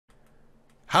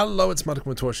Hello, it's Mark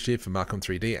Torch here for Mark on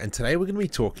 3D, and today we're going to be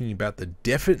talking about the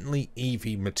Definitely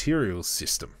Eevee materials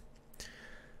system.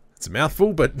 It's a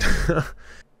mouthful, but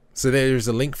so there's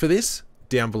a link for this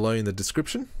down below in the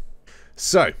description.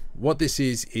 So what this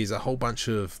is a whole bunch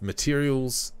of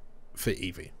materials for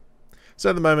Eevee.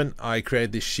 So at the moment, I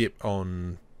created this ship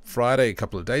on Friday a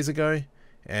couple of days ago,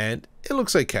 and it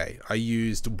looks okay. I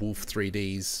used Wolf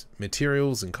 3D's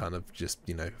materials and kind of just,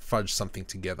 fudged something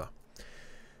together.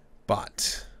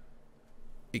 But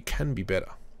it can be better.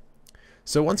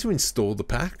 So once you install the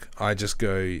pack, I just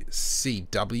go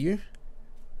CW.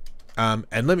 And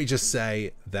let me just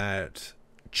say that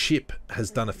Chip has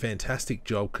done a fantastic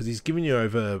job because he's given you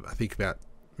over, I think, about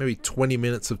maybe 20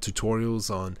 minutes of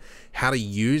tutorials on how to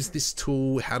use this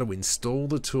tool, how to install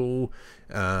the tool,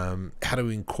 how to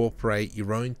incorporate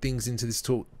your own things into this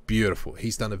tool. Beautiful.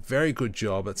 He's done a very good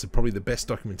job. That's probably the best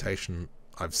documentation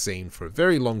I've seen for a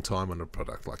very long time on a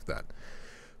product like that.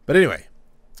 But anyway,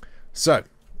 so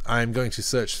I'm going to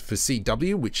search for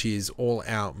CW, which is all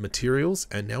our materials,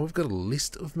 and now we've got a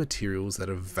list of materials that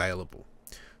are available.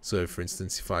 So for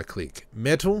instance, if I click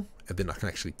metal, and then I can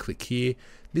actually click here,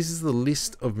 this is the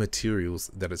list of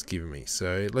materials that it's given me.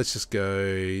 So let's just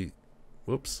go,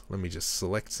 whoops, let me just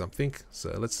select something.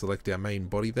 So let's select our main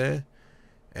body there,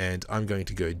 and I'm going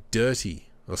to go dirty,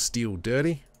 or steel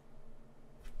dirty.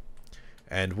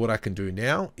 And what I can do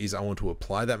now is I want to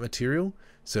apply that material.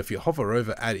 So if you hover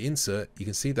over add insert, you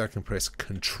can see that I can press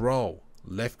Control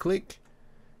left click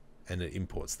and it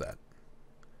imports that.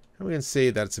 And we can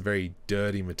see that it's a very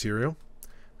dirty material.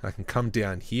 I can come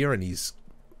down here and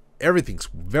everything's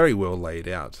very well laid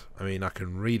out. I mean, I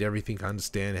can read everything,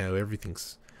 understand how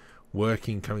everything's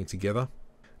working, coming together.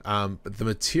 But the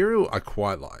material I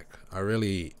quite like. I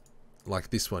really like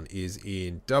this one is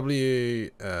in W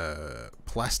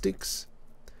plastics.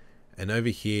 And over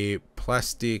here,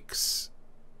 plastics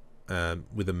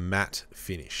with a matte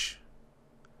finish.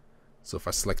 So if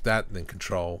I select that, then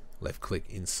Control left click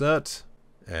insert,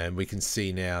 and we can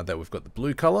see now that we've got the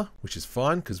blue color, which is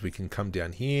fine because we can come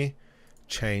down here,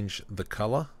 change the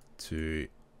color to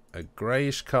a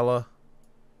grayish color,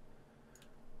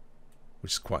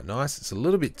 which is quite nice. It's a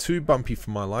little bit too bumpy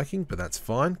for my liking, but that's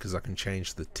fine because I can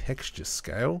change the texture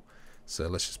scale. So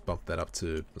let's just bump that up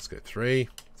to, let's go 3,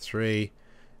 3.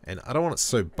 And I don't want it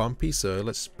so bumpy, so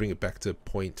let's bring it back to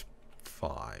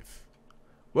 0.5.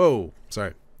 Whoa,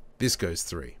 sorry, this goes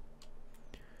 3.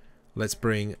 Let's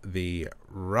bring the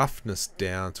roughness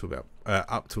down to about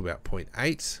up to about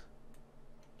 0.8.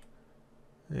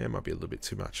 Yeah, it might be a little bit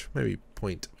too much. Maybe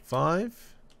 0.5.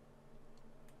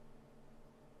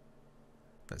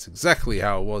 That's exactly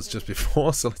how it was just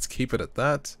before, so let's keep it at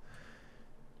that.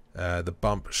 The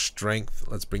bump strength,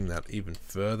 let's bring that even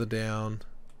further down.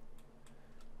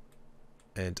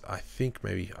 And I think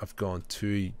maybe I've gone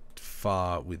too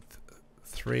far with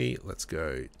 3. Let's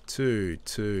go 2,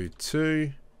 2,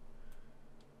 2.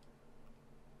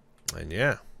 And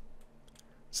yeah.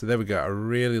 So there we go. I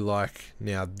really like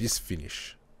now this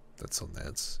finish that's on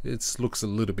there. It looks a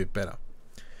little bit better.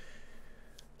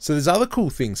 So there's other cool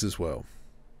things as well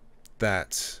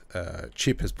that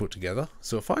Chip has put together.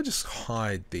 So if I just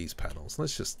hide these panels,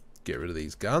 let's just get rid of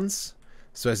these guns.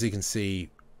 So as you can see,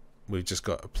 we've just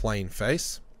got a plain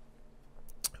face.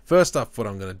 First up, what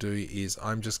I'm going to do is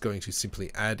I'm just going to simply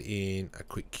add in a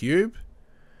quick cube.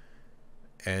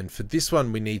 And for this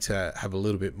one, we need to have a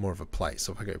little bit more of a play.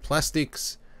 So if I go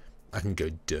plastics, I can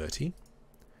go dirty.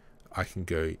 I can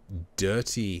go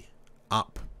dirty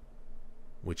up,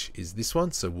 which is this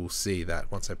one. So we'll see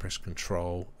that once I press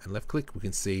Control and left click, we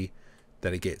can see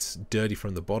that it gets dirty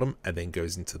from the bottom and then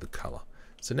goes into the color.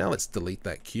 So now let's delete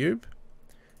that cube.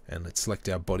 And let's select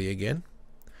our body again.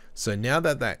 So now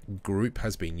that that group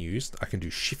has been used, I can do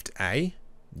Shift A,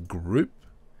 group,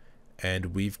 and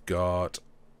we've got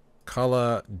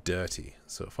color dirty.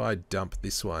 So if I dump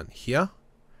this one here,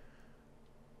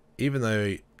 even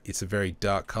though it's a very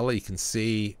dark color, you can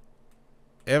see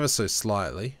ever so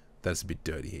slightly that's a bit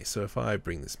dirty here. So if I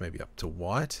bring this maybe up to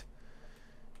white,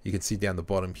 you can see down the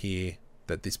bottom here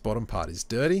that this bottom part is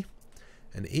dirty,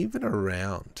 and even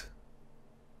around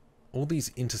all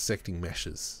these intersecting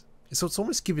meshes. So it's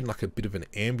almost giving like a bit of an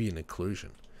ambient occlusion.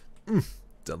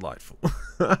 Delightful.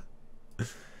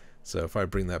 So if I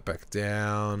bring that back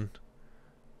down,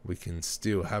 we can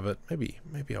still have it.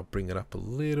 Maybe I'll bring it up a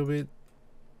little bit.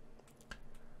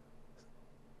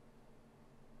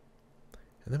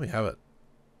 And then we have it.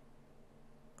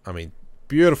 I mean,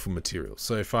 beautiful material.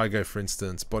 So if I go, for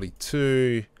instance, body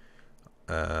 2,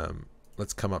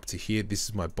 let's come up to here. This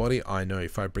is my body. I know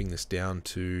if I bring this down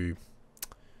to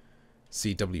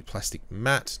CW plastic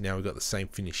matte. Now we've got the same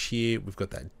finish here. We've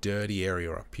got that dirty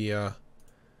area up here.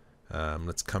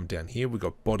 Let's come down here. We've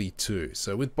got body 2.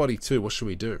 So with body 2, what should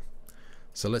we do?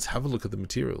 So let's have a look at the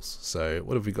materials. So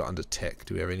what have we got under tech?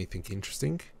 Do we have anything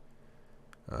interesting?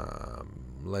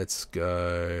 Let's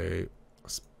go.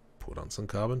 Let's put on some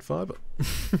carbon fiber.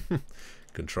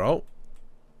 Control.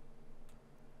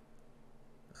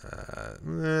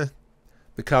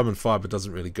 The carbon fiber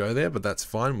doesn't really go there, but that's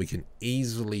fine. We can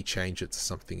easily change it to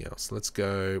something else. Let's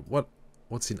go.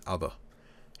 What's in other?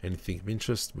 Anything of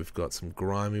interest? We've got some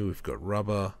grimy. We've got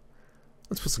rubber.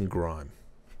 Let's put some grime.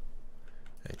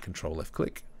 And control left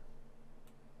click.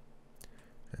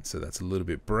 And so that's a little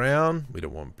bit brown. We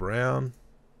don't want brown.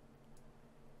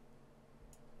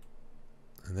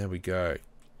 And there we go.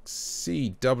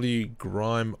 CW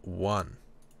grime 1.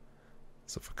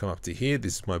 So if I come up to here,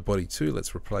 this is my body 2.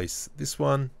 Let's replace this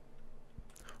one.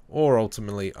 Or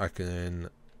ultimately I can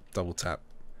double tap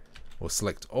or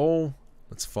select all.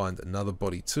 Let's find another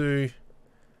body 2.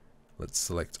 Let's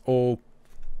select all,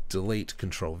 delete,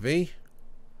 Control V.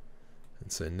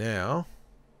 And so now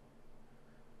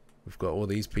we've got all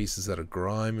these pieces that are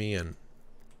grimy, and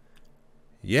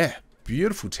yeah,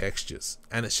 beautiful textures.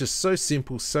 And it's just so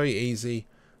simple, so easy.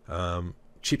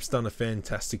 Chip's done a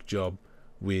fantastic job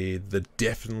with the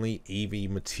Definitely Eevee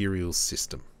materials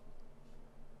system.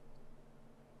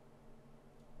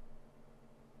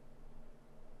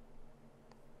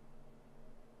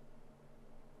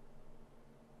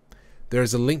 There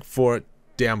is a link for it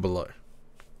down below.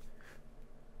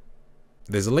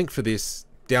 There's a link for this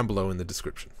down below in the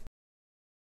description.